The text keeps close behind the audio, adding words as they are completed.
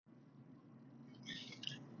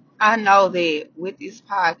I know that with this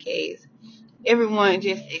podcast, everyone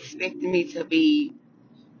just expected me to be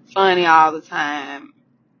funny all the time,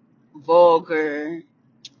 vulgar,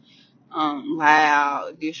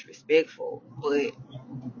 loud, disrespectful. But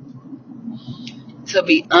to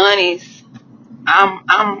be honest, I'm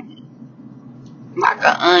like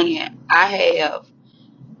an onion. I have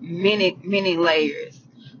many layers.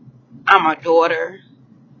 I'm a daughter.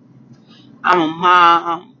 I'm a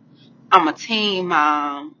mom. I'm a teen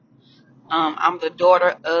mom. I'm the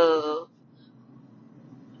daughter of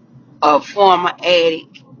a former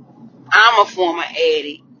addict. I'm a former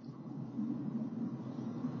addict.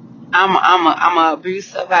 I'm a abuse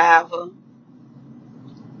survivor.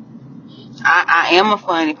 I am a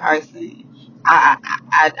funny person.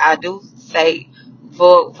 I do say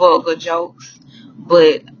vulgar jokes,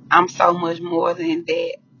 but I'm so much more than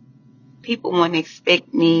that. People wouldn't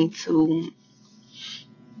expect me to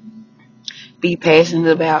be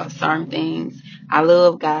passionate about certain things. I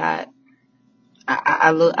love God.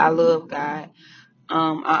 I love God.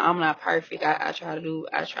 I'm not perfect. I try to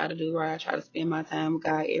do right. I try to spend my time with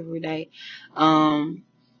God every day. Um,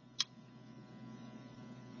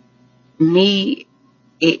 me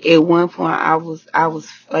at one point I was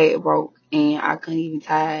flat broke and I couldn't even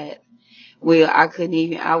tithe. Well, I couldn't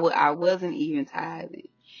even I wasn't even tithing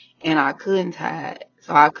and I couldn't tithe,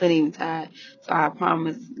 so I couldn't even tithe. So I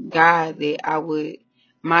promised God that I would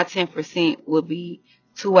my 10% would be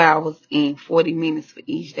 2 hours and 40 minutes for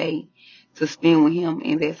each day to spend with Him,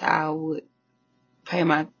 and that's how I would pay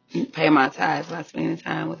my pay my tithes by spending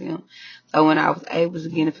time with Him. So when I was able to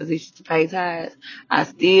get in a position to pay tithes, I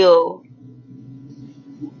still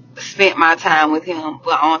spent my time with Him,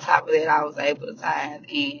 but on top of that, I was able to tithe,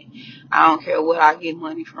 and I don't care what I get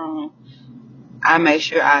money from. I make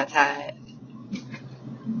sure I tithe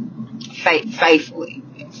faithfully,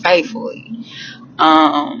 faithfully.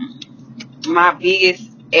 Um, my biggest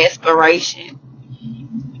aspiration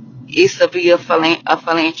is to be a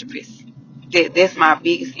philanthropist. That's my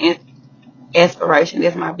biggest aspiration.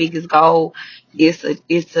 That's my biggest goal. Is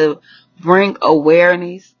to bring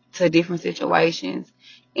awareness to different situations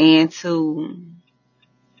and to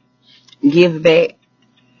give back.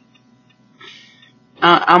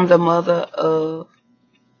 I'm the mother of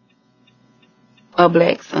a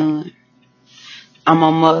black son. I'm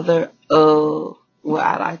a mother of what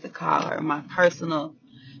I like to call her my personal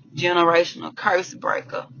generational curse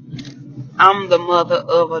breaker. I'm the mother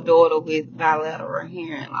of a daughter with bilateral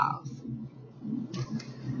hearing loss.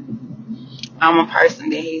 I'm a person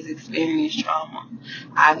that has experienced trauma.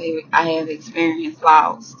 I have experienced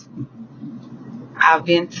loss. I've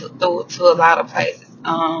been to a lot of places.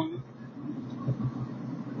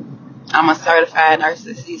 I'm a certified nurse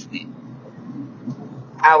assistant.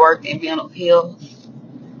 I worked in mental health.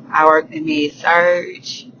 I worked in med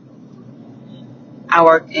surge. I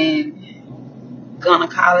worked in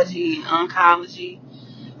gynecology and oncology.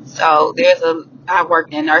 So I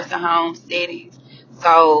worked in nursing home settings.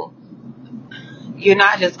 So you're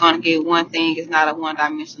not just going to get one thing. It's not a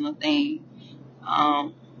one-dimensional thing.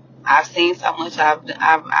 Um, I've seen so much.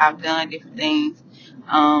 I've done different things.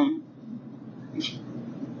 Um,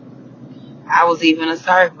 I was even a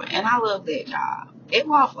server, and I love that job at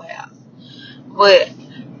Waffle House. But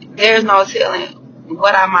there's no telling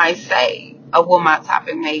what I might say or what my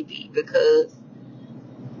topic may be because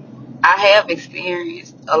I have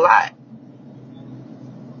experienced a lot.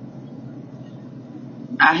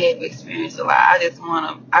 I have experienced a lot.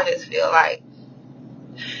 I just feel like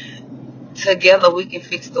together we can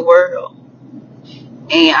fix the world.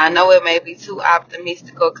 And I know it may be too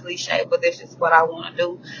optimistic or cliche, but that's just what I want to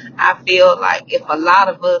do. I feel like if a lot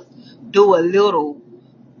of us do a little,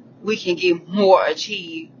 we can get more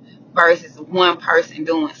achieved versus one person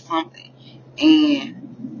doing something.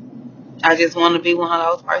 And I just want to be one of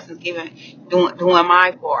those persons doing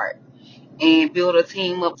my part and build a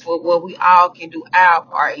team up for where we all can do our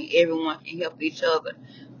part and everyone can help each other.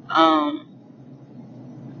 Um,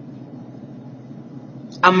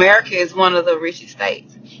 America is one of the richest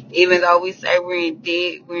states. Even though we say we're in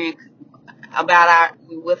debt, about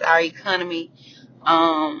with our economy,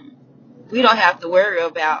 um, we don't have to worry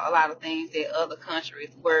about a lot of things that other countries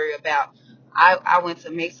worry about. I went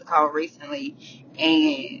to Mexico recently,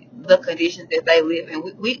 and the conditions that they live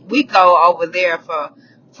in, we go over there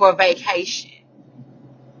for vacation.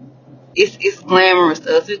 It's glamorous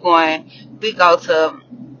to us. We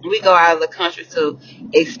go out of the country to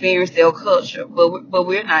experience their culture, but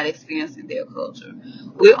we're not experiencing their culture.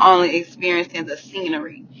 We're only experiencing the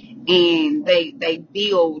scenery, and they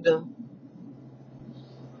build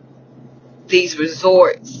these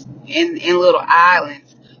resorts in little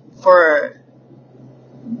islands for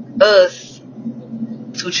us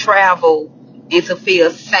to travel and to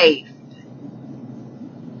feel safe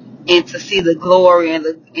and to see the glory and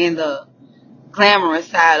the glamorous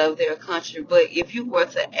side of their country. But if you were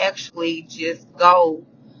to actually just go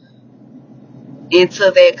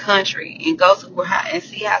into that country and go to where and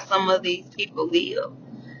see how some of these people live,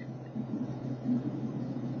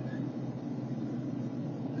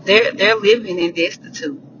 they're living in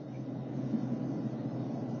destitute.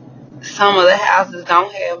 Some of the houses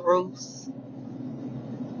don't have roofs.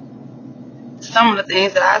 Some of the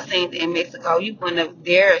things that I seen in Mexico, you wouldn't have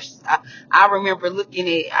dared. I remember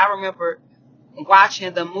I remember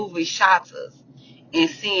watching the movie Shotters and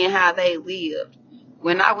seeing how they lived.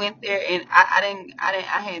 When I went there, and I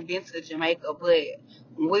hadn't been to Jamaica, but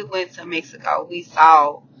when we went to Mexico, we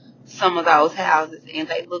saw some of those houses, and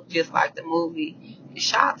they looked just like the movie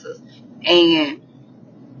Shotters. And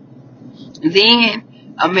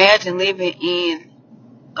then imagine living in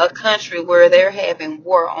a country where they're having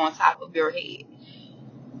war on top of your head.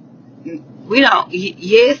 We don't.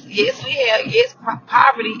 Yes, we have. Yes,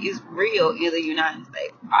 poverty is real in the United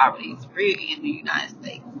States. Poverty is real in the United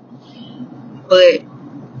States. But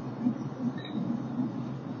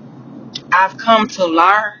I've come to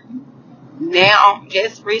learn now,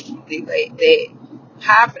 just recently, that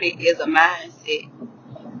poverty is a mindset,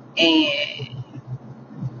 and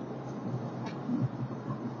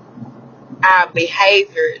our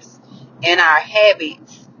behaviors and our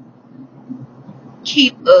habits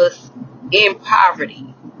keep us in poverty.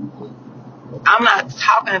 I'm not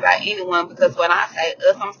talking about anyone, because when I say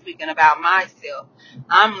us, I'm speaking about myself.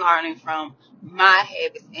 I'm learning from my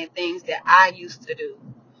habits and things that I used to do.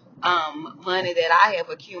 Money that I have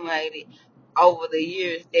accumulated over the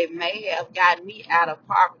years that may have gotten me out of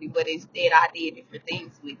poverty, but instead I did different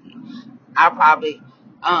things with it. I probably,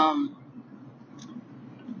 um,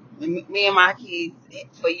 me and my kids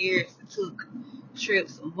for years took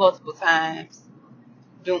trips multiple times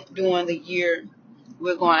during the year.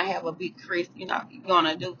 We're going to have a big Christmas, you're going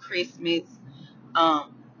to do Christmas,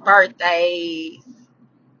 birthdays,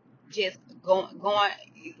 just going,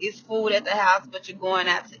 it's food at the house, but you're going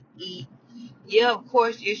out to eat. Yeah, of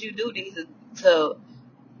course, yes, you do need to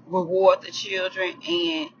reward the children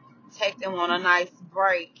and take them on a nice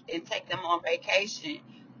break and take them on vacation.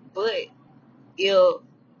 But if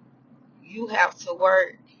you have to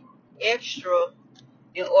work extra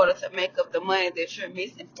in order to make up the money that you're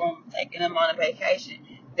missing from taking them on a vacation,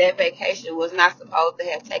 that vacation was not supposed to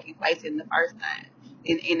have taken place in the first time.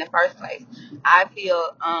 In the first place, I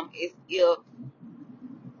feel it's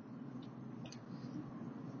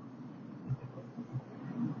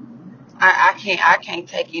if I can't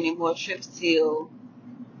take any more trips till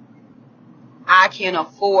I can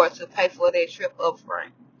afford to pay for that trip up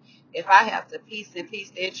front. If I have to piece and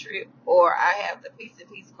piece that trip, or I have to piece and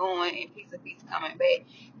piece going and piece and piece coming back,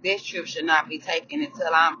 this trip should not be taken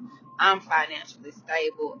until I'm financially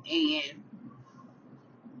stable. And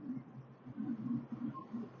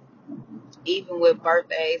even with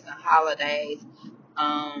birthdays and holidays,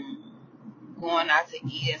 um, going out to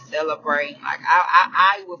eat and celebrate, like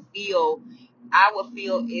I would feel as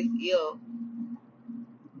if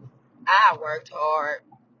I worked hard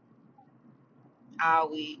all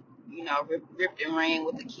week, ripped and ran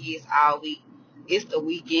with the kids all week. It's the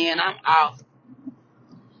weekend, I'm off,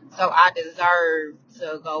 so I deserve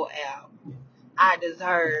to go out. I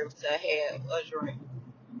deserve to have a drink.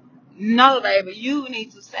 No, baby, you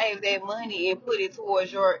need to save that money and put it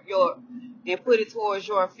towards your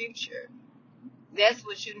future. That's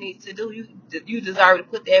what you need to do. You deserve to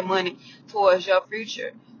put that money towards your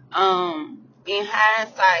future. In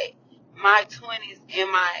hindsight, my 20s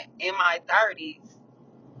and my 30s,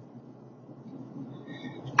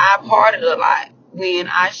 I partied a lot when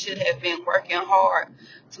I should have been working hard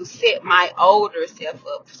to set my older self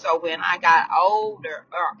up. So when I got older,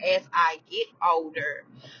 or as I get older,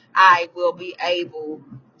 I will be able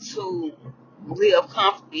to live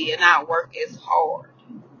comfortably and not work as hard,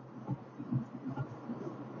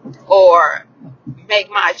 or make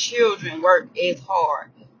my children work as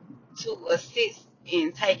hard to assist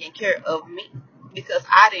in taking care of me, because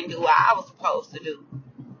I didn't do what I was supposed to do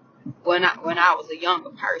when I was a younger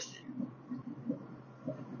person.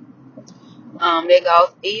 That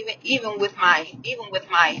goes even with my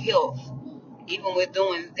health, even with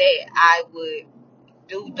doing that, I would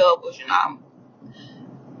do doubles.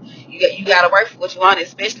 You got to work for what you want,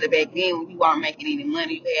 especially back then when you weren't making any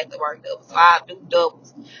money. You had to work doubles, so I'll do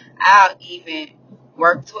doubles. I'll even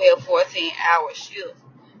work 12, 14 hour shifts,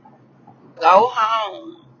 go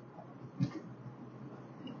home,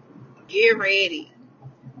 get ready,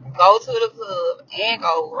 go to the club, and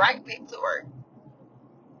go right back to work.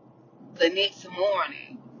 the next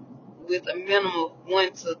morning with a minimum of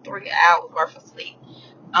 1 to 3 hours worth of sleep.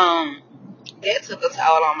 Um, that took a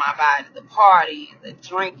toll on my body. The party, the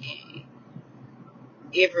drinking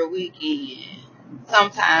every weekend,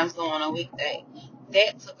 sometimes during a weekday,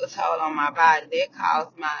 that took a toll on my body. That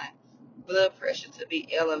caused my blood pressure to be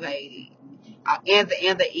elevated. And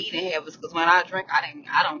the eating habits, because when I drink,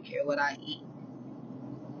 I don't care what I eat.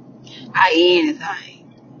 I eat anything.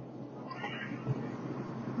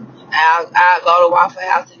 I'll go to Waffle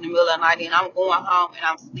House in the middle of the night and I'm going home and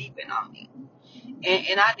I'm sleeping on it.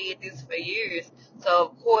 And I did this for years. So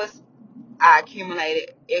of course I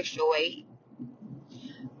accumulated extra weight.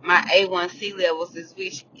 My A1C levels is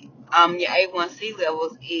which your A1C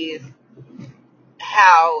levels is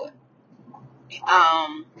how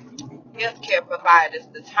um healthcare providers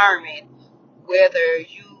determine whether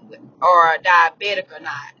you are diabetic or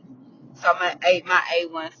not. So my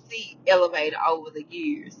A1C elevated over the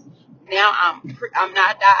years. Now I'm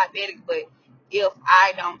not diabetic, but if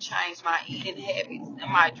I don't change my eating habits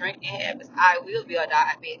and my drinking habits, I will be a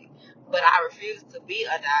diabetic. But I refuse to be a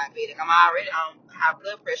diabetic. I'm already on high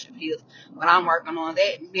blood pressure pills, but I'm working on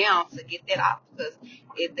that now to get that off because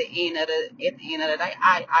at the end of the day,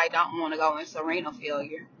 I don't want to go into renal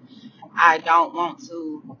failure. I don't want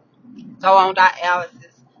to go on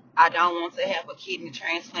dialysis. I don't want to have a kidney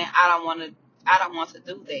transplant. I don't want to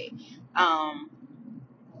do that.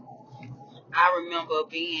 I remember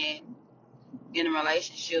being in a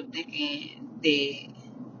relationship thinking that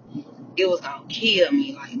it was gonna kill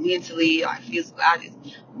me, like mentally, like physically.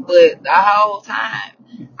 But the whole time,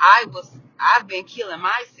 I've been killing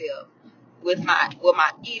myself with my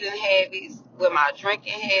eating habits, with my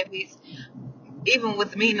drinking habits, even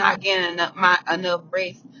with me not getting enough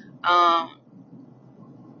rest. Um,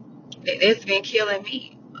 it's been killing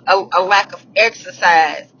me. A lack of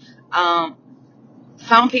exercise. Um,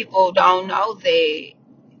 some people don't know that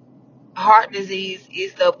heart disease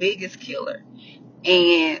is the biggest killer,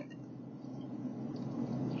 and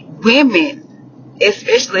women,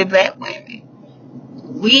 especially black women,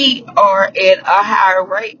 we are at a higher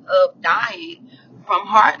rate of dying from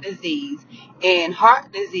heart disease. And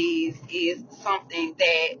heart disease is something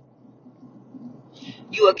that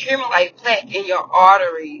you accumulate plaque in your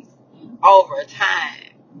arteries over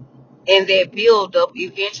time. And that buildup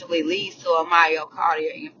eventually leads to a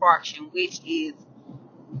myocardial infarction, which is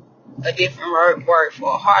a different word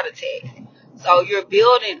for a heart attack. So you're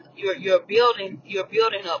building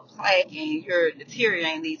up plaque and you're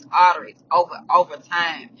deteriorating these arteries over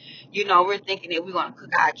time. We're thinking that we're gonna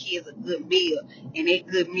cook our kids a good meal, and that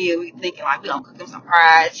good meal we thinking like we're gonna cook them some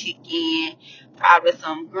fried chicken, probably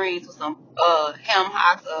some greens with some ham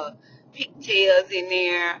hocks or pigtails in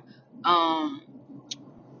there. Um,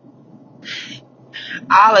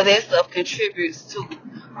 all of that stuff contributes to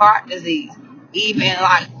heart disease. Even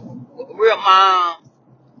like we're moms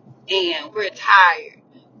and we're tired.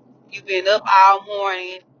 You've been up all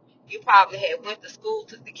morning. You probably had went to school,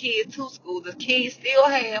 took the kids to school. The kids still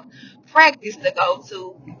have practice to go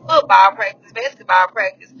to, football practice, basketball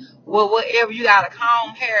practice, well, whatever. You got to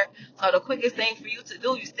comb hair. So the quickest thing for you to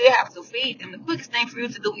do, you still have to feed them. The quickest thing for you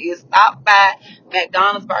to do is stop by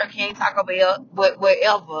McDonald's, Burger King, Taco Bell,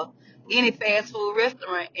 wherever, any fast food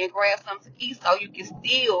restaurant and grab something to eat so you can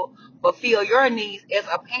still fulfill your needs as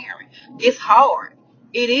a parent. It's hard.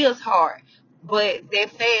 It is hard. But that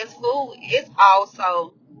fast food is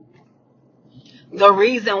also the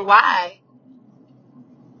reason why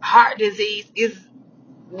heart disease is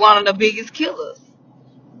one of the biggest killers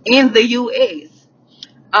in the U.S.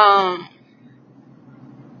 Um,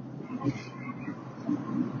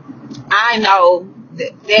 I know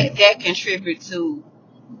that contributes to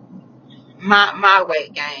my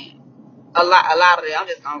weight gain. A lot of that. I'm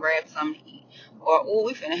just gonna grab something to eat. Or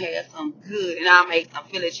we finna have some good, and I'll make some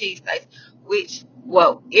Philly cheesesteaks. Which,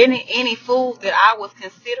 well, any food that I was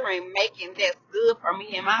considering making that's good for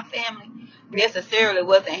me and my family necessarily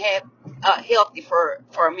wasn't healthy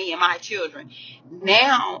for me and my children.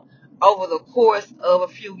 Now, over the course of a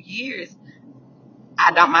few years,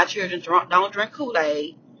 my children don't drink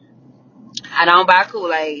Kool-Aid. I don't buy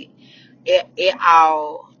Kool-Aid at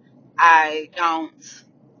all. I don't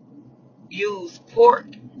use pork,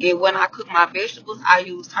 and when I cook my vegetables, I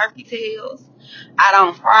use turkey tails. I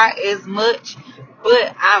don't fry as much,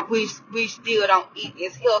 but we still don't eat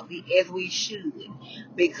as healthy as we should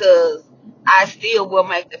because I still will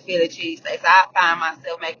make the Philly cheesesteaks. I find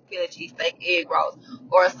myself making Philly cheesesteak egg rolls,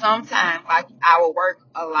 or sometimes like I will work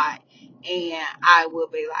a lot. And I will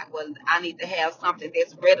be like, well, I need to have something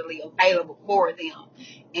that's readily available for them.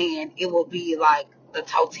 And it will be like the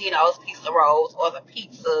Totino's pizza rolls or the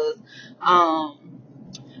pizzas, um,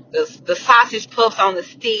 the sausage puffs on the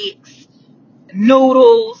sticks,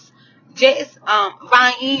 noodles, just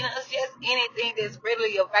viennas, just anything that's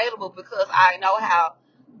readily available because I know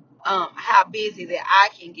how busy that I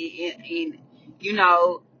can get in. You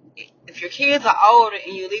know, if your kids are older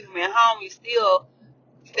and you leave them at home,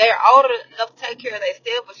 they're older enough to take care of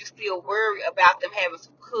themselves, but you still worry about them having to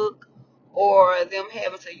cook or them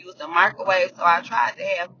having to use the microwave. So I tried to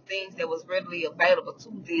have things that was readily available to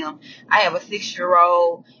them. I have a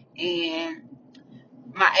 6-year-old and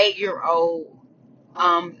my 8-year-old.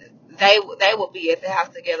 Um, they will be at the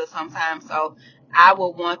house together sometimes. So I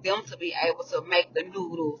would want them to be able to make the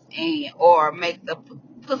noodles and or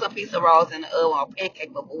put some piece of rolls in the oven or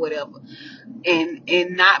pancake or whatever,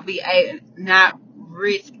 and not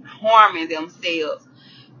risk harming themselves.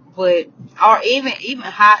 But or even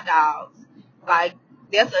hot dogs, like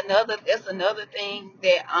that's another thing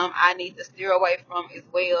that I need to steer away from as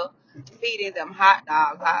well. Feeding them hot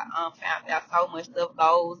dogs, I found out so much stuff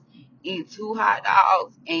goes into hot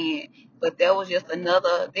dogs, and but that was just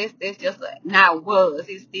another. This just not was,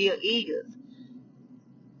 it still is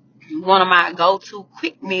one of my go-to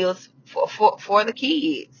quick meals for the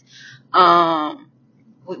kids. Um,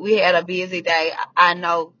 we had a busy day. I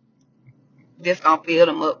know this gonna fill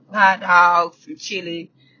them up. Hot dogs, some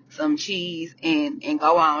chili, some cheese, and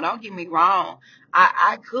go on. Don't get me wrong.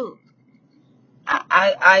 I cook.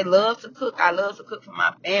 I love to cook. I love to cook for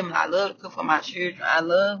my family. I love to cook for my children. I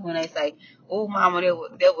love when they say, "Oh, mama,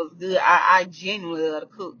 that was good." I genuinely love to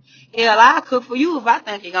cook. Hell, I cook for you if I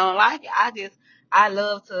think you're gonna like it. I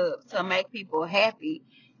love to make people happy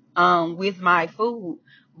with my food.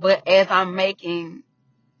 But as I'm making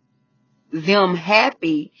them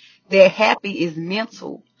happy, their happy is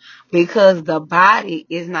mental because the body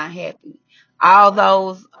is not happy. All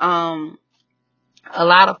those a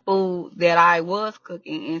lot of food that I was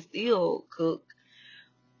cooking and still cook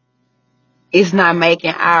is not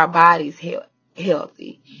making our bodies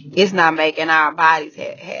healthy. It's not making our bodies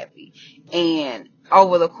happy. And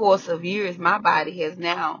over the course of years, my body has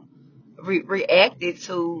now reacted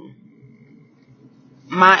to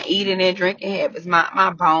my eating and drinking habits.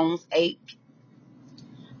 My bones ache.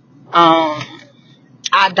 Um,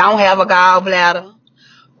 I don't have a gallbladder.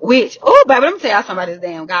 Which, oh, baby, let me tell y'all something about this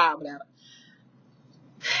damn gallbladder.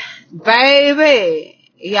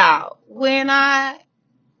 Baby, y'all, when I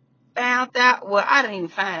found out, well, I didn't even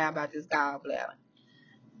find out about this gallbladder.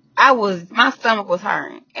 My stomach was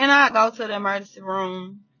hurting. And I go to the emergency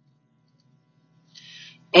room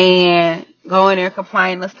and go in there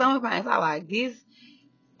complaining the stomach pains.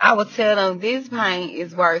 I would tell them this pain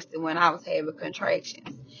is worse than when I was having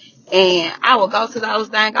contractions. And I would go to those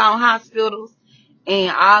dang on hospitals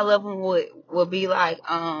and all of them would be like,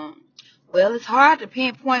 well, it's hard to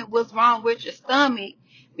pinpoint what's wrong with your stomach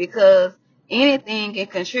because anything can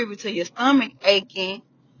contribute to your stomach aching.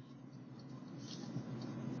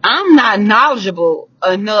 I'm not knowledgeable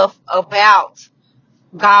enough about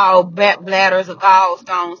gallbladders or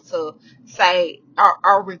gallstones to say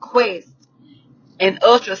or request an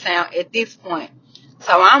ultrasound at this point.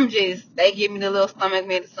 So they give me the little stomach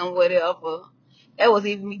medicine, whatever. That was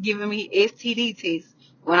even giving me STD tests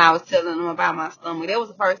when I was telling them about my stomach. That was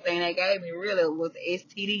the first thing they gave me really was the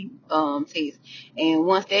STD test. And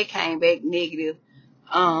once that came back negative,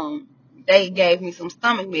 um, they gave me some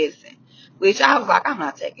stomach medicine, which I was like, I'm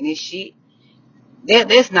not taking this shit.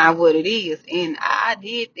 That's not what it is. And I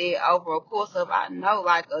did that over a course of, I know,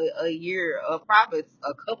 like a year or probably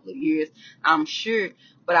a couple of years, I'm sure.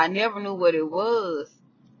 But I never knew what it was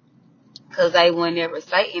because they would never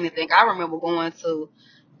say anything. I remember going to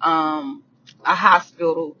a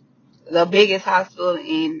hospital, the biggest hospital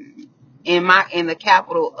in the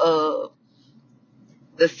capital of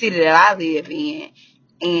the city that I live in.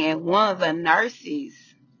 And one of the nurses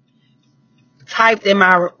typed in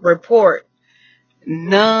my report,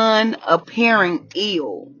 none appearing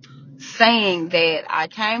ill, saying that I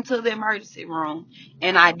came to the emergency room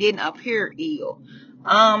and I didn't appear ill.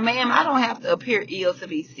 Ma'am, I don't have to appear ill to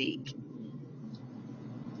be sick.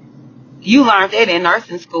 You learned that in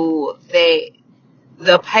nursing school that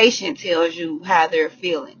the patient tells you how they're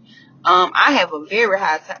feeling. I have a very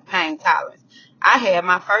high pain tolerance. I had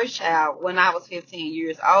my first child when I was 15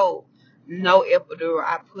 years old. No epidural.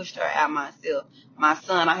 I pushed her out myself. My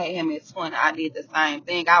son, I had him at 20. I did the same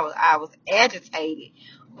thing. I was agitated,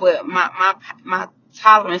 but my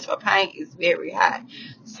tolerance for pain is very high.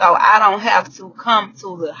 So I don't have to come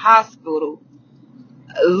to the hospital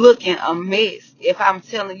looking a mess. If I'm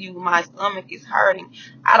telling you my stomach is hurting,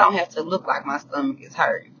 I don't have to look like my stomach is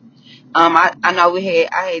hurting. I know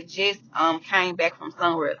I had just came back from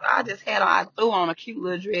somewhere, so I threw on a cute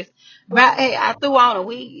little dress, but hey, I threw on a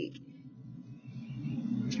wig,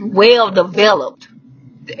 well developed,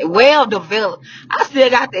 well developed. I still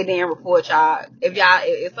got that damn report, y'all.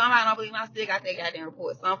 If somebody don't believe me, I still got that goddamn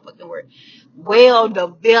report. Some fucking word, well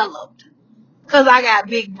developed. Cause I got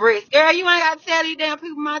big breasts. Girl, you ain't got to tell these damn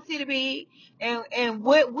people my titty big. And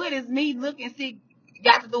what is me looking see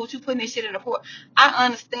got to do with you putting this shit in the report? I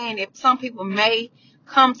understand if some people may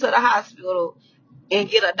come to the hospital and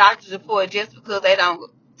get a doctor's report just because they don't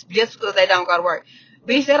go to work.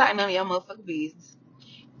 Bitch, that ain't none of your motherfucking business.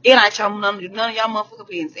 It ain't none of y'all motherfucking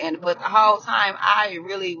business. But the whole time I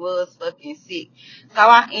really was fucking sick. So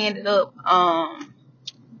I ended up I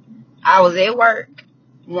was at work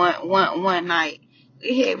one night.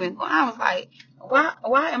 It had been going. I was like,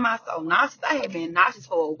 why am I so nauseous? I had been nauseous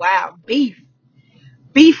for a while. Beef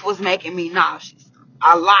was making me nauseous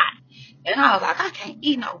a lot. And I was like, I can't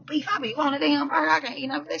eat no beef. I be wanting a damn burger. I can't eat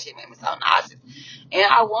no that shit made me so nauseous. And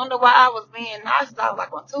I wonder why I was being nauseous. I was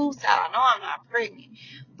like, on Tuesday, I know I'm not pregnant.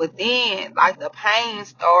 But then, like, the pain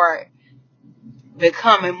started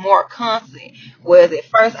becoming more constant. Whereas at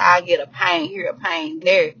first I get a pain here, a pain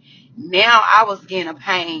there. Now I was getting a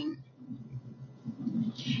pain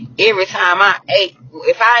every time I ate.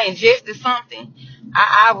 If I ingested something,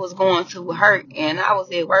 I was going to hurt, and I was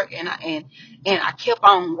at work, and I kept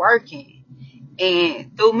on working,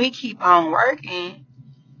 and through me keep on working,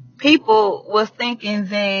 people was thinking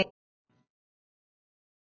that.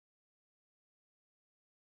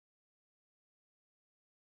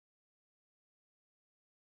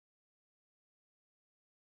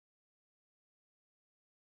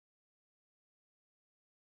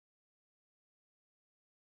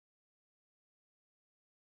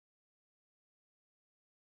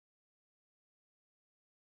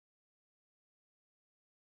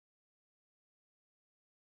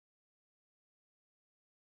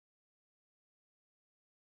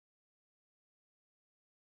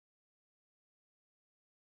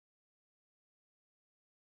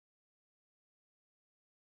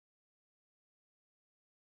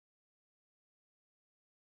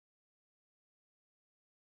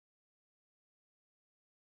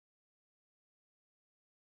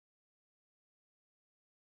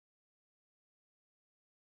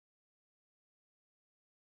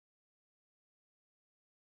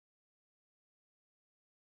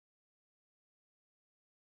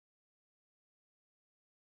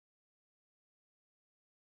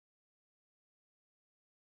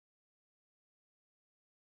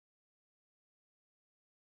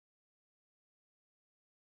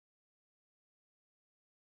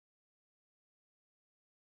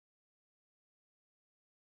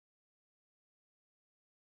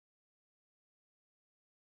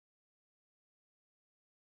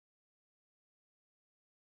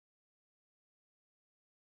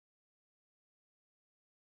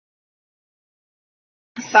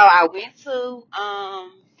 So I went to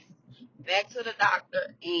back to the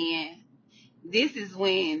doctor, and this is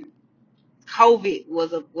when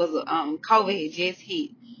COVID had just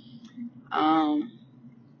hit. Um,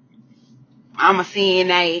 I'm a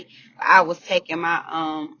CNA. I was taking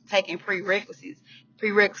taking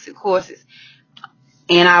prerequisite courses.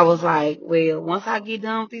 And I was like, well, once I get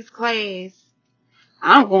done with this class,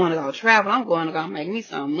 I'm going to go travel. I'm going to go make me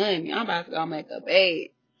some money. I'm about to go make a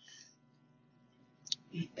bag.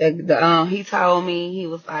 He told me, he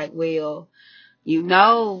was like, well,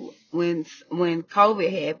 when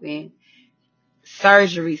COVID happened,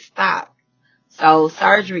 surgery stopped. So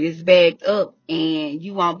surgery is backed up, and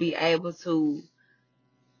you won't be able to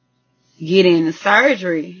get into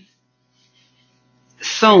surgery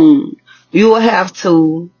soon. You will have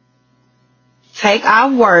to take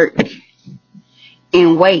off work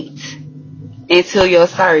and wait until your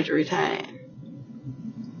surgery time.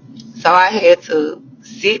 So I had to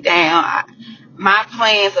sit down. My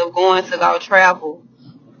plans of going to go travel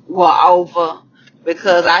were over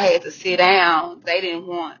because I had to sit down. They didn't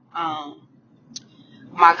want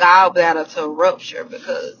my gallbladder to rupture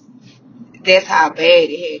because that's how bad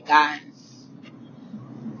it had gotten.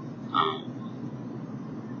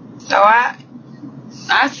 Um, so I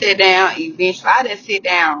sat down eventually. I didn't sit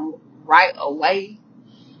down right away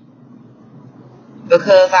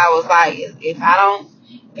because I was like, if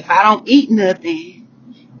I don't eat nothing,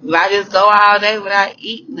 if I just go all day without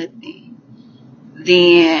eating nothing,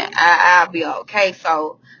 then I'll be okay.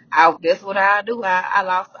 So that's what I do. I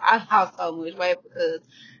lost so much weight because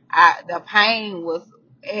the pain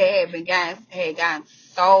had gotten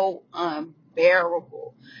so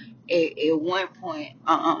unbearable. At one point,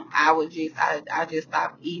 I just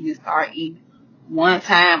stopped eating and started eating. one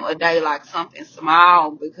time a day, like something small,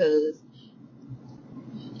 because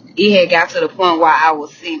it had got to the point where I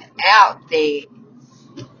was sitting out that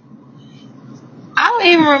I don't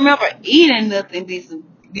even remember eating nothing this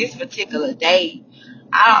particular day.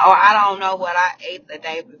 I don't know what I ate the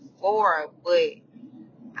day before, but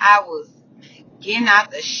I was getting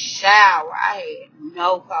out the shower. I had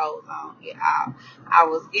no clothes on at all. I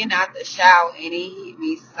was getting out the shower and it hit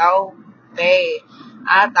me so bad.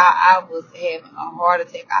 I thought I was having a heart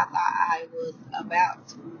attack. I thought I was about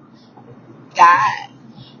to die.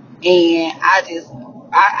 And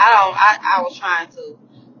I was trying to,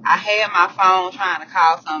 I had my phone trying to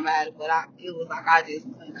call somebody, but it was like I just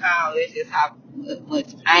couldn't call. It's just how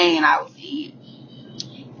much pain I was in.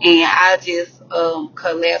 And I just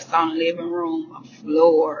collapsed on the living room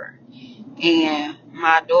floor. And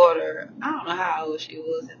my daughter, I don't know how old she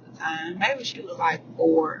was at the time. Maybe she was like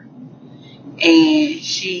 4. And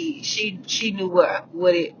she knew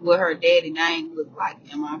what her daddy name looked like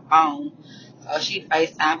in my phone. So she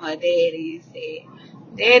FaceTimed her daddy and said,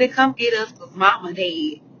 "Daddy, come get us 'cause Mama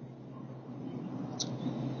dead."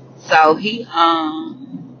 So me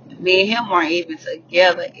and him weren't even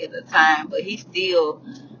together at the time, but he still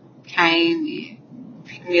came and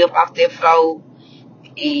picked me up off that floor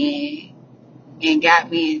and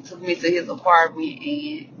got me and took me to his apartment.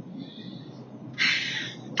 And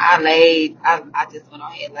I just went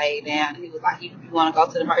on ahead and laid down. And he was like, "You want to go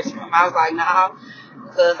to the emergency room?" I was like, "No,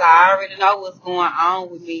 because I already know what's going on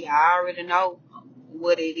with me. I already know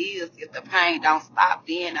what it is. If the pain don't stop,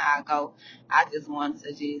 then I'll go." I just wanted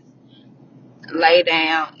to just lay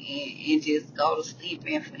down and just go to sleep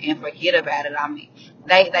and forget about it. I mean,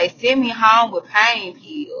 they sent me home with pain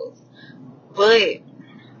pills, but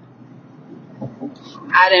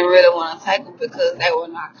I didn't really want to take them because they were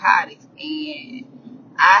narcotics, and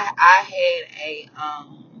I had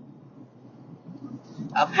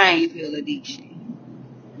a pain pill addiction.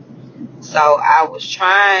 So I was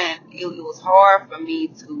trying. It was hard for me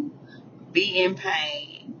to be in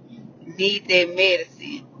pain, need that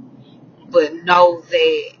medicine, but know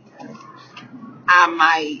that I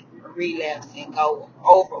might relapse and go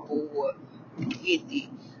overboard with it.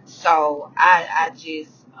 So I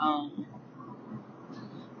just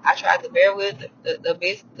I tried to bear with the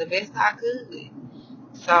best I could.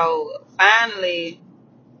 So finally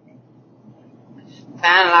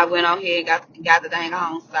I went on here and got the dang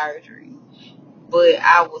on surgery. But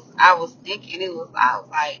I was thinking I was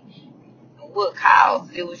like, what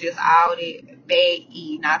caused it? Was just all that bad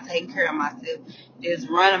eating, not taking care of myself, just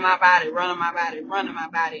running my body, running my body, running my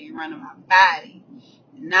body, and running my body.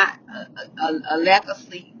 Not a lack of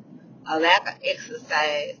sleep, a lack of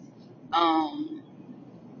exercise, um,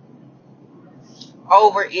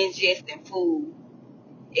 over ingesting food,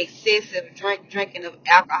 excessive drinking of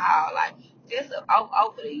alcohol. Like just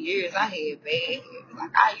over the years, I had bad habits.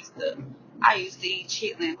 Like I used to eat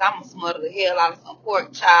chitlins. I'ma smother the hell out of some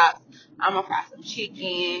pork chops. I'ma fry some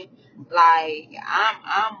chicken. Like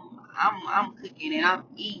I'm cooking and I'm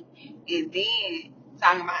eating. And then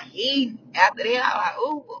talking about eating. After that, I was like,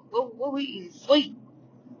 ooh, what we eating sweet?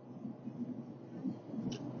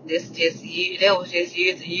 That was just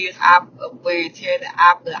years and years of wear and tear that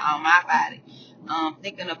I put on my body.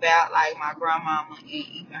 Thinking about like my grandmama and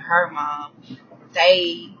even her mom,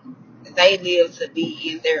 they they lived to be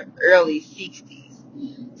in their early 60s.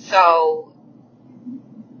 So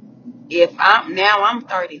if I'm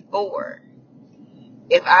 34,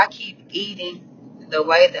 if I keep eating the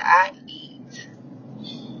way that I eat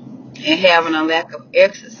and having a lack of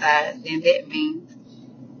exercise, then that means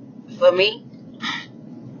for me,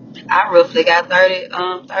 I roughly got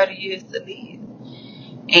 30 years to live.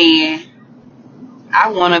 And I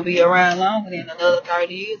want to be around longer than another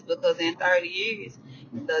 30 years, because in 30 years,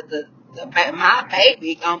 my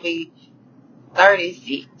baby gonna be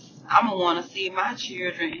 36. I'm gonna want to see my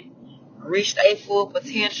children reach their full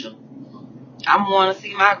potential. I'm gonna want to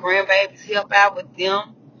see my grandbabies help out with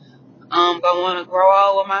them. Gonna want to grow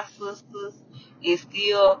old with my sisters and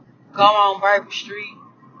still go on Bourbon Street.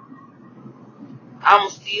 I'm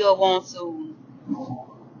still want to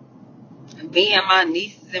be in my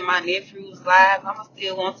nieces and my nephews' lives. I'm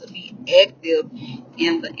still want to be active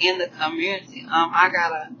in the community. I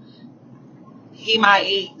gotta he my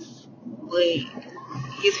ex, but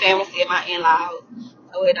his family said my in-laws,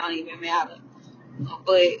 so it don't even matter.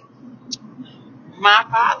 But my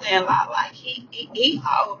father-in-law, like he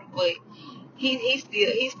old, but he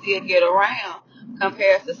still get around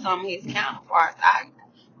compared to some of his counterparts.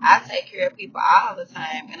 I take care of people all the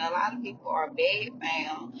time, and a lot of people are bed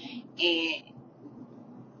bound, and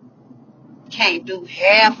can't do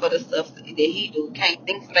half of the stuff that he do. Can't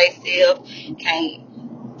think for themselves,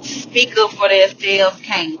 can't speak up for themselves,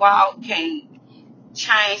 can't walk, can't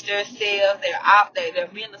change themselves. They're out there.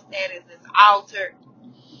 Their mental status is altered.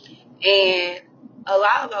 And a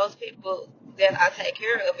lot of those people that I take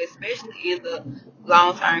care of, especially in the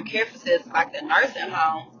long-term care facilities like the nursing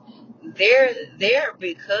homes, they're there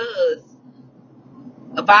because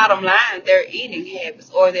the bottom line, their eating habits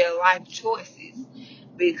or their life choices.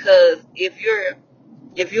 Because if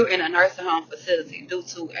you're in a nursing home facility due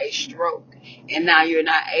to a stroke and now you're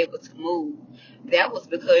not able to move, that was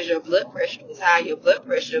because your blood pressure was high. Your blood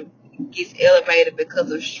pressure gets elevated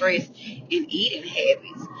because of stress and eating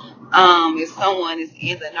habits. If someone is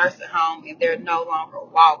in the nursing home and they're no longer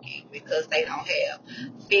walking because they don't have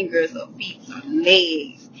fingers or feet or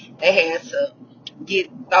legs, they had to get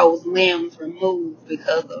those limbs removed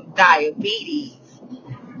because of diabetes.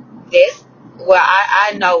 That's well,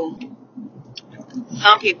 I know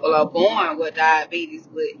some people are born with diabetes,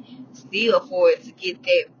 but still for it to get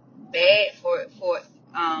that bad for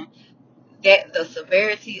um that the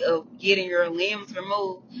severity of getting your limbs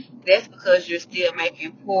removed, that's because you're still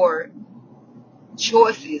making poor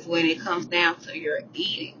choices when it comes down to your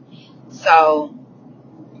eating. So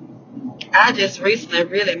I just recently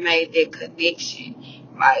really made that connection.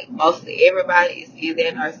 Like mostly everybody is in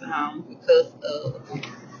their nursing home because of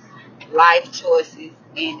life choices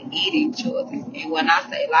and eating choices. And when I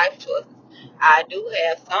say life choices, I do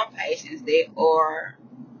have some patients that are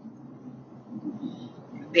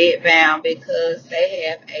bedbound because they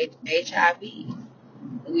have HIV,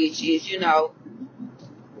 which is,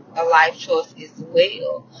 a life choice as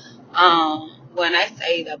well. When I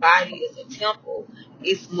say the body is a temple,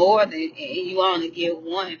 it's more than, and you only get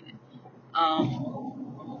one.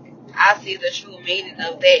 I see the true meaning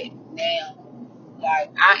of that now.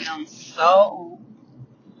 Like I am so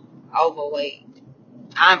overweight.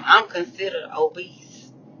 I'm considered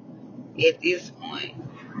obese at this point, and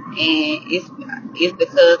it's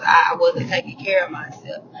because I wasn't taking care of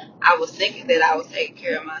myself. I was thinking that I was taking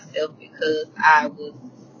care of myself because I was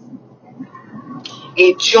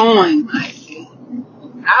enjoying myself.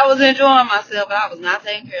 I was enjoying myself, but I was not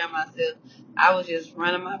taking care of myself. I was just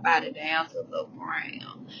running my body down to the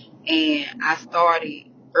ground, and I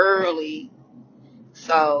started early.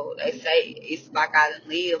 So they say it's like I didn't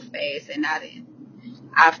live fast, and I didn't.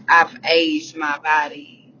 I've aged my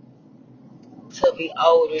body to be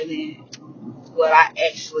older than what I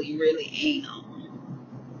actually really am.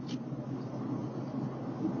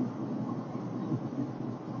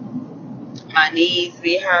 My knees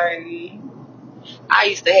be hurting. I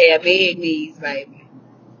used to have big knees, baby.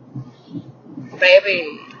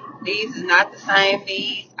 Baby, these is not the same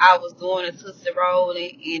knees I was doing a Tootsie Roll and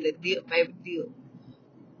the dip, baby dip.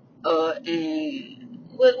 And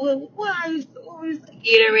what I used to always get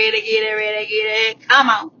it ready, get it ready, get it. Come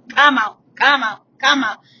on, come on, come on, come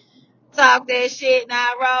on. Talk that shit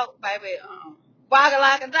now, roll, baby. Walking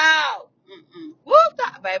like a dog. Whoop,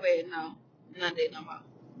 dog, baby. No, none of that no more.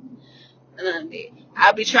 None of that.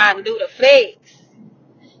 I be trying to do the flex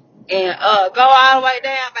and go all the way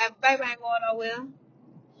down, baby. Baby ain't going nowhere.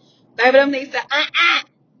 Baby, them niggas say,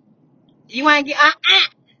 you ain't get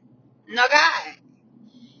no God.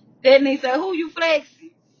 That nigga say, who you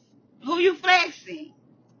flexing? Who you flexing?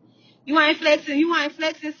 You ain't flexing. You ain't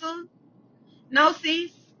flexing, son. No,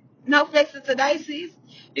 sis. No flexing today, sis.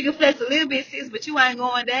 You can flex a little bit, sis, but you ain't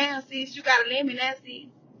going down, sis. You got a limit now, sis.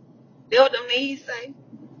 That's what them knees say.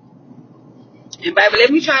 And baby,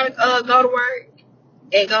 let me try to go to work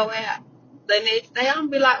and go out. The next day, I'm gonna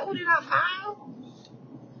be like, oh, did I fall?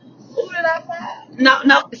 Who did I fall? No,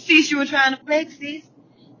 no, sis, you were trying to flex, sis.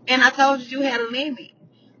 And I told you you had a limit.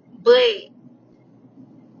 But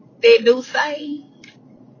they do say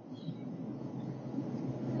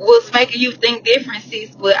what's making you think different,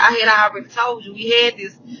 sis. But I had already told you we had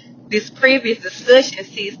this previous discussion,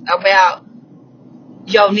 sis, about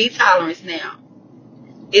your knee tolerance now.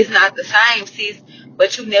 It's not the same, sis,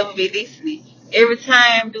 but you never be listening. Every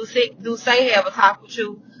time do say have a talk with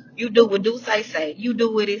you, you do what do say. You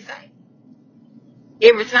do what it say.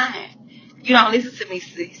 Every time. You don't listen to me,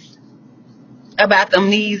 sis, about them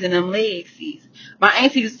knees and them legs, sis. My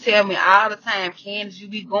auntie used to tell me all the time, Candace, you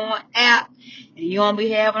be going out and you don't be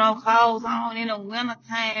having no clothes on in the winter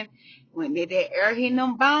time when that air hitting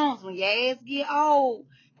them bones, when your ass get old,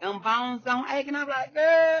 them bones don't ache. And I'm like, girl,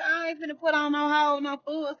 I ain't finna put on no whole, no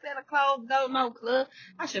full set of clothes, go no club.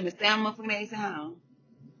 I should be staying my motherfucking ass at home.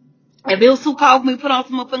 If it was too cold for me to put on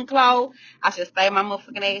some motherfucking clothes, I should stay my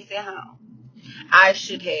motherfucking ass at home. I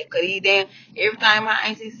should have, cause everything my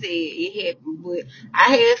auntie said, it happened. But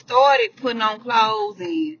I had started putting on clothes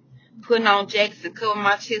and putting on jackets and covering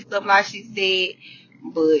my chest up like she said.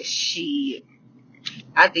 But shit,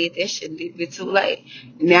 I did that shit a little bit too late.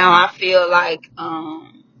 Now I feel like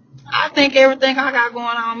I think everything I got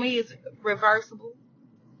going on me is reversible.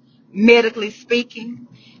 Medically speaking,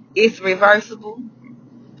 it's reversible.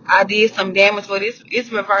 I did some damage, but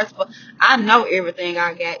it's reversible. I know everything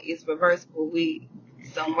I got is reversible with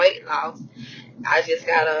some weight loss. I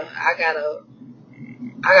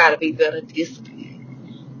gotta be better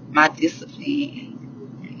disciplined. My discipline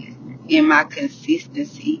and my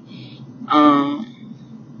consistency.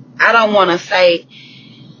 I don't want to say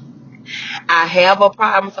I have a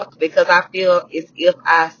problem because I feel as if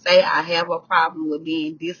I say I have a problem with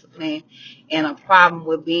being disciplined and a problem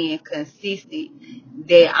with being consistent,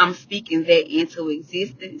 that I'm speaking that into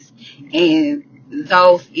existence, and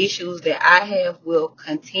those issues that I have will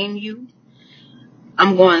continue.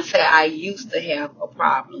 I'm going to say I used to have a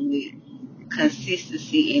problem with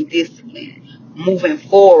consistency and discipline. Moving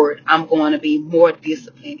forward, I'm going to be more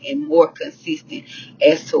disciplined and more consistent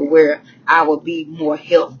as to where I will be more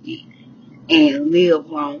healthy and live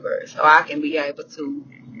longer, so I can be able to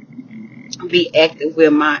be active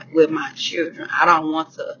with my children. I don't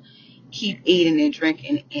want to keep eating and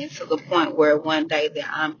drinking and to the point where one day that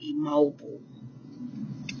I'm immobile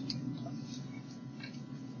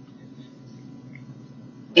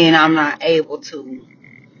and I'm not able to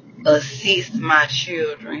assist my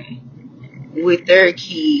children with their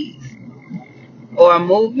kids or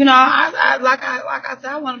move. Like I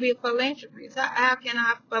said, I want to be a philanthropist. How can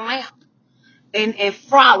I philanthrope and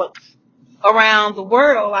frolic around the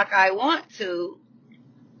world like I want to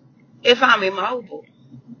if I'm immobile?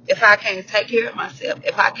 If I can't take care of myself,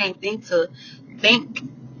 if I can't think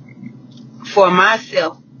for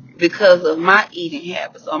myself because of my eating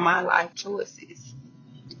habits or my life choices,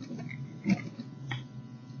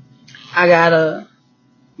 I gotta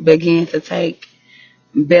begin to take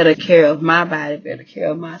better care of my body, better care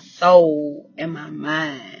of my soul and my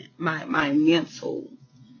mind, my mental.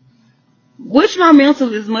 Which my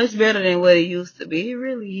mental is much better than what it used to be. It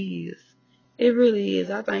really is. It really is.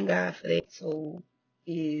 I thank God for that. Soul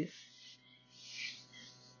is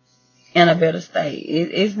in a better state.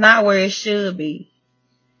 It's not where it should be.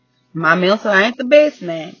 My mental ain't the best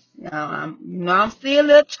now. I'm still a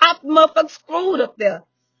little chopped motherfucker screwed up there.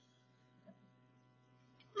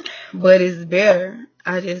 But it's better.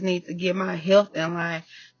 I just need to get my health in line.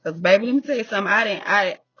 Cause baby, let me tell you something.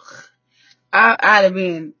 I'd have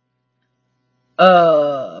been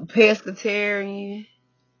pescatarian.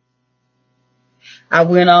 I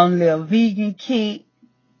went on a little vegan kick,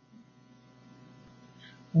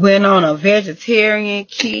 went on a vegetarian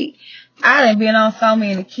kick. I done been on so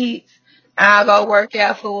many kicks. I'll go work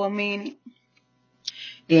out for a minute.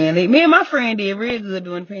 Then me and my friend did real good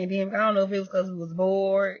during the pandemic. I don't know if it was because we was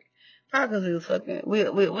bored. Probably because we was fucking,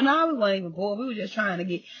 well, no, we weren't even bored. We were just trying to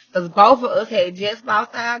get, because both of us had just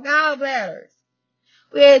lost our gallbladders.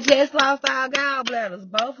 We had just lost our gallbladders,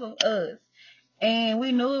 both of us. And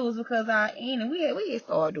we knew it was because our eating. We had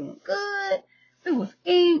started doing good. We was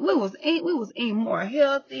eating more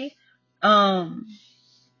healthy. Oh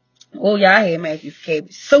yeah, I had made this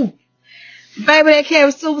cabbage soup. Baby, that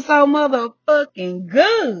cabbage soup was so motherfucking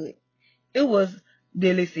good. It was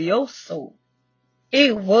delicioso.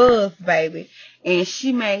 It was, baby. And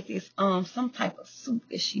she made this some type of soup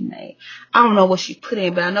that she made. I don't know what she put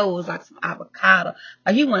in, but I know it was like some avocado.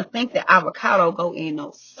 Like you wouldn't think that avocado go in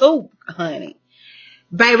no soup, honey.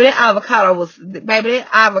 Baby, that avocado was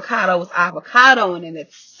avocado in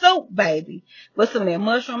that soup, baby. With some of that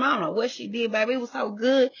mushroom. I don't know what she did, baby. It was so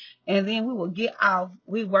good. And then we would get off.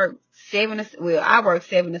 We worked I worked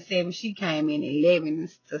 7 to 7. She came in 11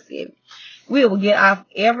 to 7. We would get off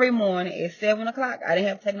every morning at 7 o'clock. I didn't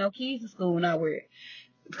have to take no kids to school nowhere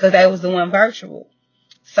because they was doing virtual.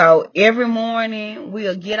 So every morning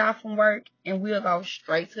we'll get off from work and we'll go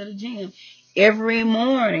straight to the gym every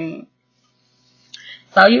morning.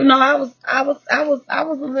 So I was a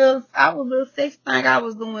little sex thing. I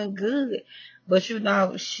was doing good, but shoot,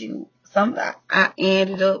 I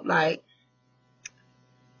ended up like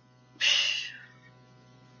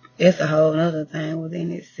it's a whole other thing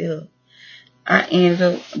within itself. I ended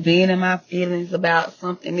up being in my feelings about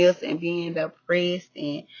something else and being depressed.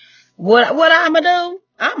 And what I'ma do?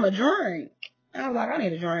 I'ma drink. I was like, I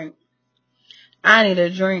need a drink. I need a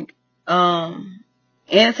drink.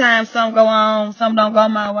 Anytime something go on, something don't go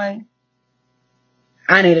my way,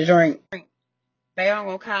 I need a drink. Baby, I'm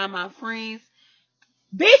gonna call my friends.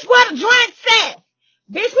 Bitch, where the drinks at?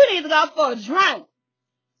 Bitch, we need to go for a drink.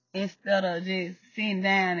 Instead of just sitting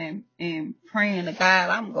down and praying to God,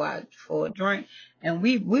 I'm going to go out for a drink. And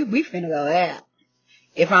we finna go out.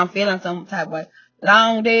 If I'm feeling some type of way,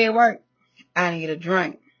 long day at work, I need a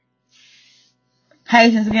drink.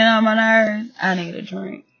 Patients get on my nerves, I need a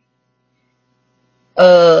drink.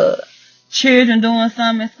 Uh, Children doing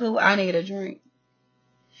something in school, I need a drink.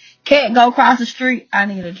 Cat go across the street, I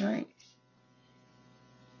need a drink.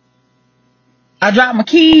 I drop my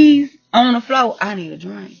keys on the floor, I need a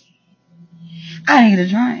drink. I need a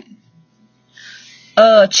drink.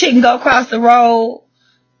 Chicken go across the road,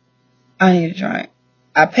 I need a drink.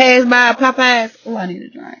 I pass by Popeyes, oh, I need a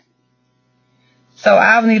drink. So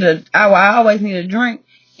I always need a drink.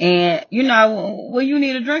 And you know, when you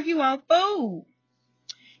need a drink, you want food.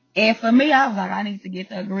 And for me, I was like, I need to get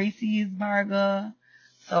the greasiest burger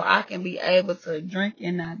so I can be able to drink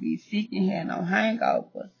and not be sick and have no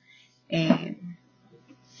hangover. And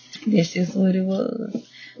that's just what it was.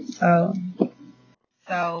 So,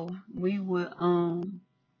 so we would go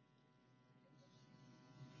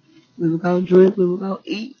drink, we would go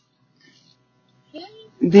eat.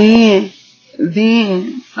 Then,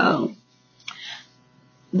 so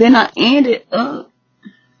then I ended up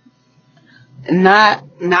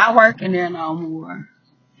not working there no more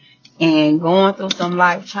and going through some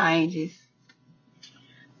life changes.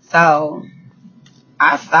 So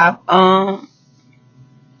I stopped going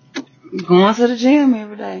to the gym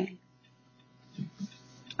every day.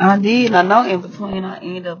 I did. I know in between I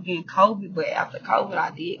ended up getting COVID, but after COVID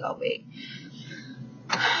I did go back.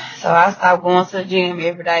 So I stopped going to the gym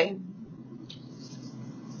every day.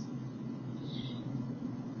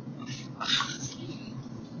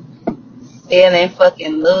 Still in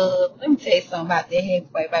fucking love. Let me tell you something about that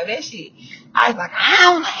heavyweight, baby. That shit. I was like, I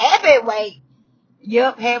don't heavyweight.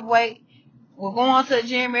 Yup, heavyweight. We're going to the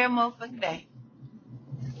gym every motherfucking day.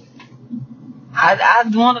 I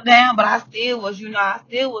dwindled down, but I still was a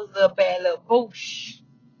bad little boosh.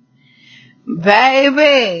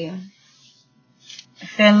 Baby.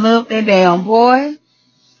 Fell in love with that damn boy.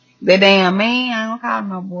 That damn man. I don't call him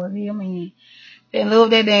no boy. He a man. Fell in love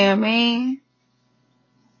with that damn man.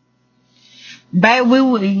 Baby, we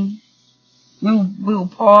were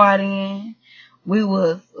partying. We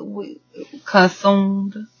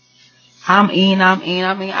consumed.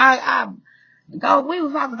 I go. We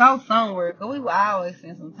was about to go somewhere, cause we would always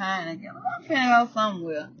spend some time together. I'm finna go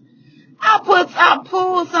somewhere. I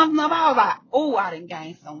pulled something up. I was like, oh, I didn't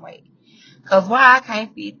gain some weight. Cause why I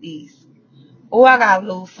can't fit this? Oh, I gotta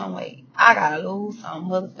lose some weight. I gotta lose some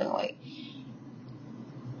motherfucking weight.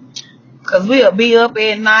 Cause we'll be up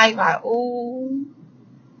at night like, ooh,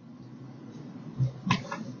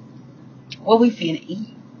 what we finna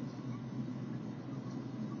eat?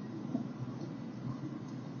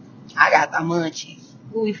 I got the munchies.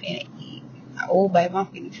 What we finna eat? Like, oh, baby, I'm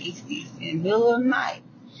finna fix this in the middle of the night.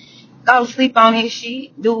 Go to sleep on this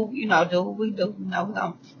shit. Do what we do. We don't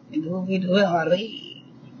do what we do all the way.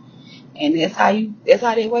 And that's how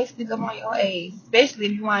they waste it up on your age. Especially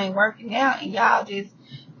if you ain't working out and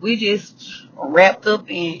we just wrapped up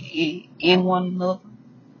in one another.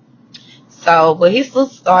 So, but his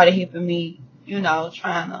sister started helping me,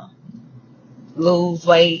 trying to lose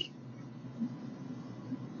weight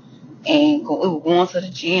and we were going to the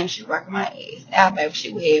gym. She working my ass out, baby.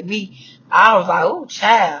 She would have me. I was like, oh,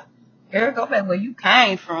 child, girl, go back where you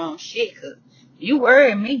came from. Shit, cause you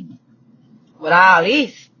worried me with all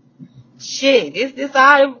this. Shit, this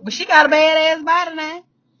all, but she got a badass body now.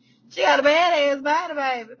 She got a badass body,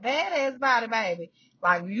 baby. Badass body, baby.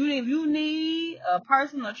 Like, if you need a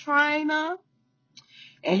personal trainer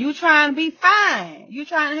and you trying to be fine, you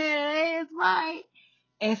trying to have that ass right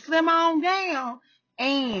and slim on down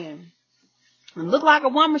and look like a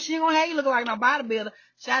woman, she ain't gonna have you look like no bodybuilder.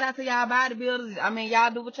 Shout out to y'all bodybuilders. I mean,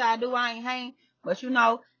 y'all do what y'all do. I ain't hang. But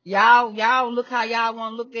y'all look how y'all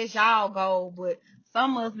want to look. That's y'all goal. But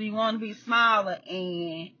some of us be want to be smaller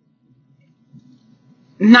and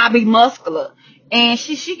not be muscular. And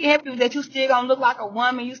she can help you with that. You still gonna look like a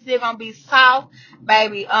woman. You still gonna be soft,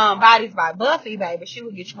 baby. Bodies by Buffy, baby. She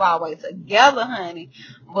will get you all the way together, honey.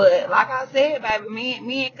 But like I said, baby,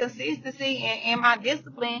 me and consistency and my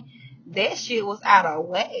discipline, that shit was out of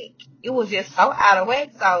whack. It was just so out of whack.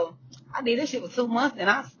 So I did this shit for 2 months and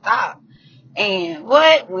I stopped. And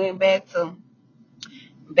went back to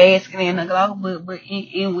basking in the glow, but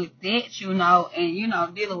in with that,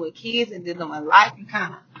 and dealing with kids and dealing with life, you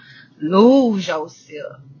kind of lose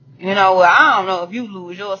yourself. Well, I don't know if you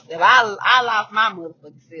lose yourself. I lost my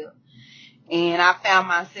motherfucking self. And I found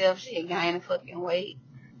myself shit gaining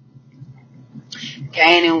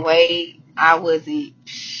weight. I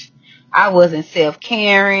wasn't self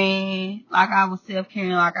caring like I was self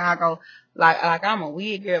caring like I go Like I'm a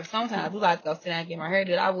weird girl. Sometimes I do like to go sit down and get my hair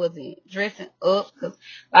done. I wasn't dressing up because,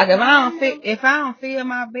 like, if I don't feel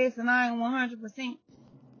my best and I ain't 100%,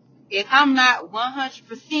 if I'm not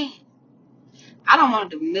 100%, I don't want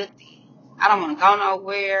to do nothing. I don't want to go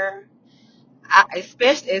nowhere.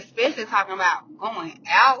 Especially talking about going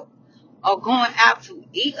out or going out to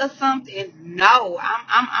eat or something. No,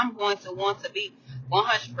 I'm going to want to be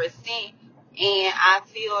 100%. And I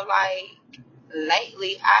feel like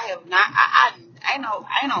lately I have not.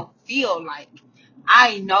 I don't feel like.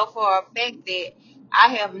 I know for a fact that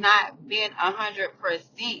I have not been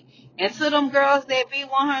 100%. And to them girls that be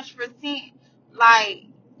 100%, like,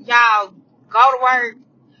 y'all go to work,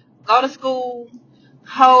 go to school,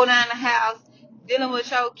 hold down the house, dealing with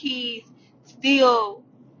your kids, still,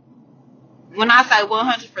 when I say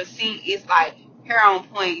 100%, it's like hair on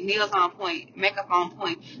point, nails on point, makeup on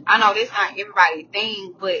point. I know that's not everybody's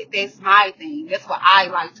thing, but that's my thing. That's what I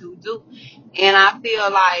like to do. And I feel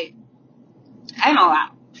like, I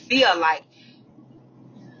feel like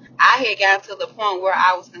I had got to the point where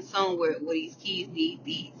I was concerned with, well, these kids need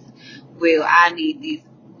these. Well, I need this.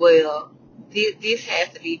 Well, this has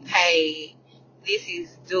to be paid. This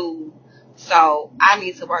is due. So I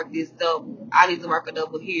need to work this double. I need to work a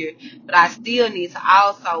double here. But I still need to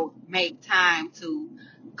also make time to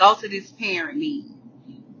go to this parent meeting.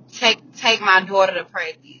 Take my daughter to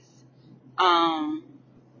practice. Um,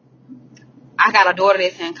 I got a daughter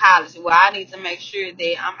that's in college. Well, I need to make sure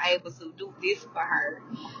that I'm able to do this for her.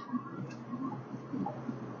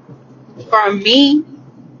 For me,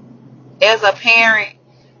 as a parent,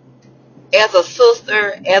 as a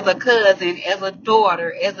sister, as a cousin, as a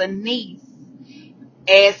daughter, as a niece,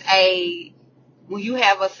 when you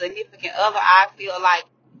have a significant other, I feel like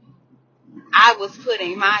I was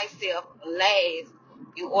putting myself last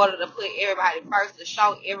in order to put everybody first, to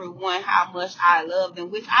show everyone how much I love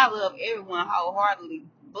them, which I love everyone wholeheartedly,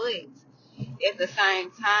 but at the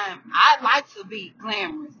same time, I like to be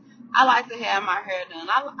glamorous. I like to have my hair done.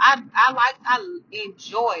 I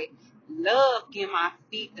enjoy, love getting my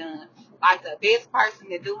feet done. Like, the best person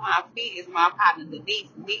to do my feet is my partner, Denise,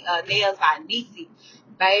 Nails by Niecy.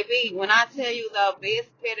 Baby, when I tell you the best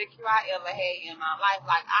pedicure I ever had in my life,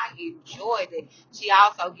 like, I enjoyed it. She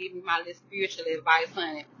also gave me my little spiritual advice,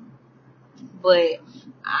 honey. But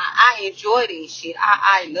I enjoy this shit.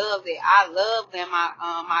 I love it. I love that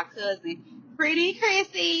my cousin, Pretty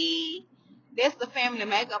Chrissy, that's the family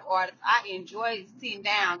makeup artist. I enjoy sitting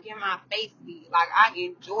down, getting my face beat. Like, I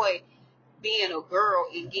enjoy being a girl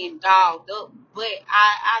and getting dolled up. But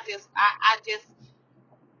I just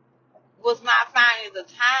was not finding the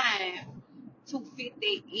time to fit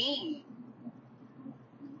that in.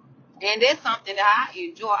 And that's something that I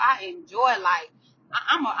enjoy. I enjoy, like,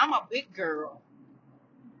 I'm a big girl.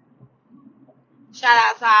 Shout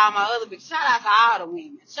out to all my other bitches. Shout out to all the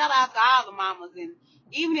women. Shout out to all the mamas. And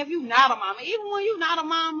even if you're not a mama, even when you're not a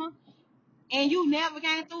mama and you never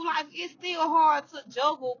came through life, it's still hard to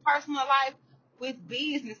juggle personal life with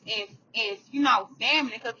business and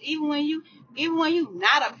family. Because even when you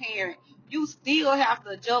not a parent, you still have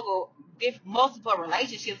to juggle multiple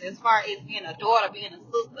relationships, as far as being a daughter, being a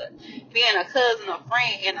sister, being a cousin, a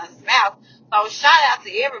friend, and a spouse. So shout out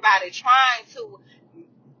to everybody trying to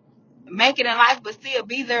make it in life, but still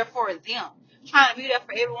be there for them. Trying to be there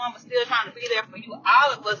for everyone, but still trying to be there for you.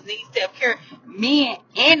 All of us need self-care, men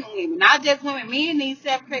and women, not just women. Men need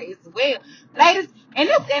self-care as well, ladies. And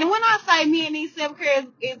when I say men need self-care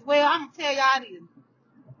as well, I'm gonna tell y'all this,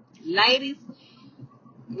 ladies.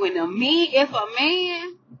 If a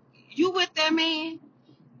man, you with that man,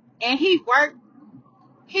 and he work,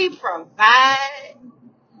 he provide,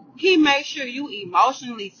 he makes sure you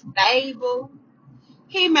emotionally stable.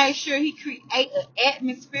 He made sure he create an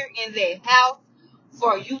atmosphere in that house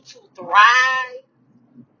for you to thrive.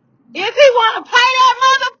 If he want to play that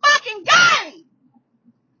motherfucking game,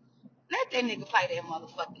 let that nigga play that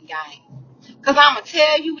motherfucking game. Because I'm going to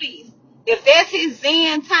tell you this. If that's his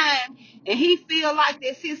Zen time and he feel like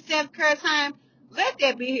that's his self-care time, let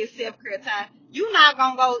that be his self-care time. He's not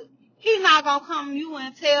going to come to you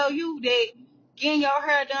and tell you that getting your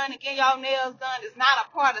hair done and getting your nails done is not a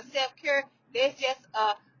part of self-care. That's just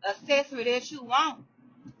a accessory that you want.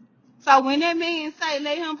 So when that man say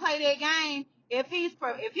let him play that game, if he's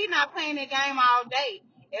not playing that game all day,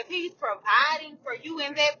 if he's providing for you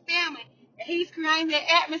and that family, and he's creating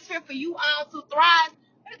that atmosphere for you all to thrive,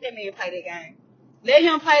 let that man play that game. Let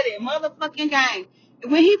him play that motherfucking game.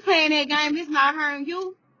 When he playing that game, it's not hurting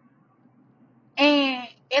you. And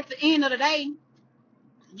at the end of the day,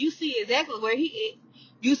 you see exactly where he is.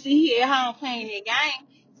 You see he at home playing that game.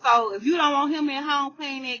 So if you don't want him at home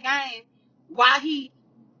playing that game, why he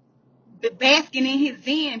basking in his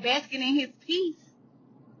zen, basking in his peace.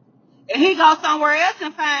 And he go somewhere else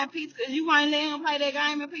and find peace because you ain't let him play that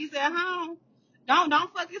game in peace at home.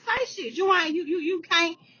 Don't fucking say shit.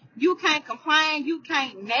 You can't complain, you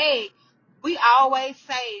can't nag. We always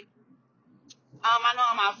say, I know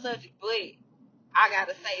I'm off subject, but I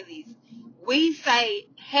gotta say this. We say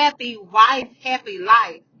happy wife, happy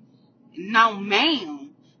life. No, ma'am.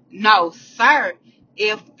 No, sir.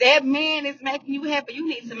 If that man is making you happy, you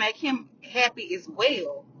need to make him happy as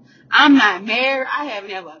well. I'm not married. I have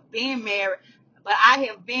never been married, but I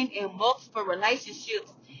have been in multiple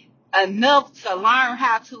relationships enough to learn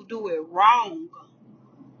how to do it wrong.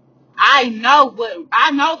 I know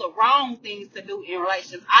the wrong things to do in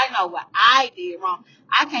relations. I know what I did wrong.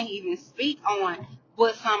 I can't even speak on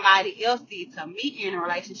what somebody else did to me in a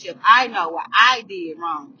relationship. I know what I did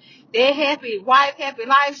wrong. That happy wife, happy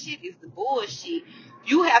life shit is the bullshit.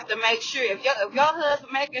 You have to make sure if your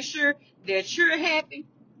husband making sure that you're happy,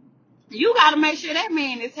 you got to make sure that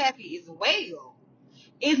man is happy as well.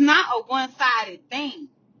 It's not a one-sided thing.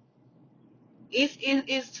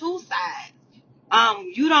 It's two sides.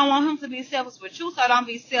 You don't want him to be selfish with you, so don't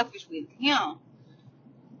be selfish with him.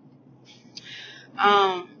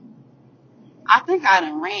 Um, I think I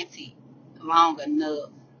done ranted long enough,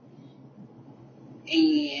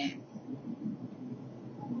 and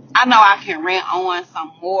I know I can rant on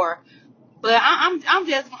some more, but I'm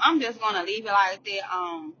just gonna leave it like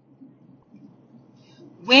that.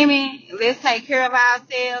 Women, let's take care of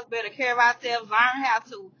ourselves, better care of ourselves, learn how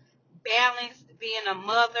to balance being a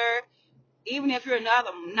mother, even if you're not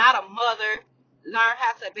a mother, learn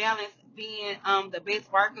how to balance being the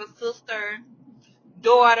best worker, sister,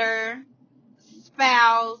 daughter,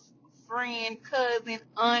 spouse, friend, cousin,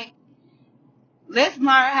 aunt. Let's learn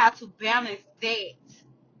how to balance that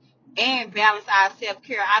and balance our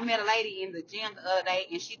self-care. I met a lady in the gym the other day,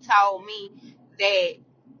 and she told me that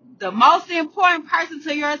the most important person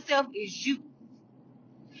to yourself is you.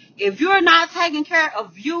 If you're not taking care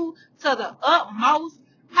of you to the utmost,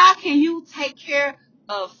 how can you take care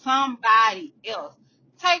of somebody else?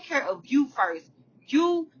 Take care of you first.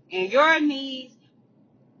 You and your needs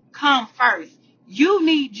come first. You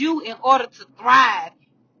need you in order to thrive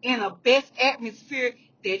in a best atmosphere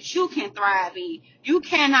that you can thrive in. You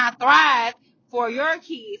cannot thrive for your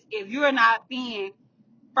kids if you're not being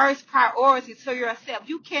first priority to yourself.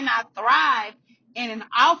 You cannot thrive in an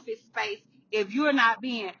office space if you're not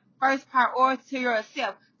being first priority to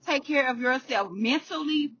yourself. Take care of yourself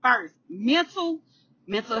mentally first. Mental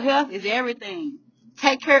health is everything.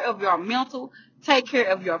 Take care of your mental, take care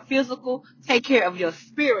of your physical, take care of your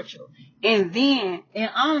spiritual. And then, and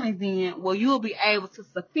only then, will you be able to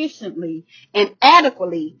sufficiently and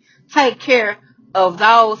adequately take care of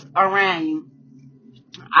those around you.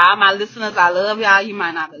 All my listeners, I love y'all. You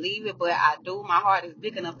might not believe it, but I do. My heart is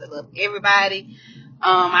big enough to love everybody.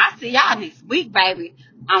 I see y'all next week, baby.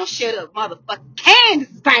 I'm Shut Up Motherfucking Candace,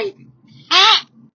 baby.